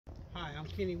Hi, I'm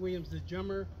Kenny Williams, the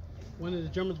drummer. One of the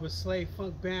drummers with Slave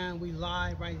Funk Band. We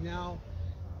live right now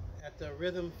at the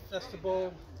Rhythm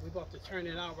Festival. We're about to turn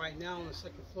it out right now on the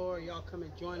second floor. Y'all come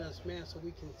and join us, man, so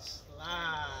we can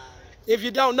slide. If you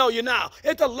don't know, you now.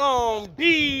 It's the Long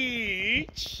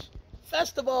Beach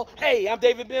Festival. Hey, I'm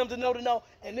David Bims, the Know to Know,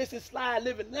 and this is Slide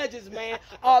Living Legends, man,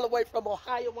 all the way from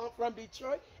Ohio. I'm from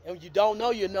Detroit, and when you don't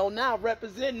know, you know now.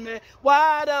 Representing, man.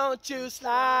 Why don't you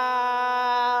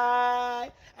slide?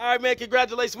 All right, man,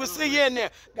 congratulations. We'll see you in there.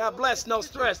 God bless, no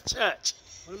stress, church.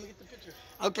 Let me get the picture.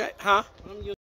 Okay, huh?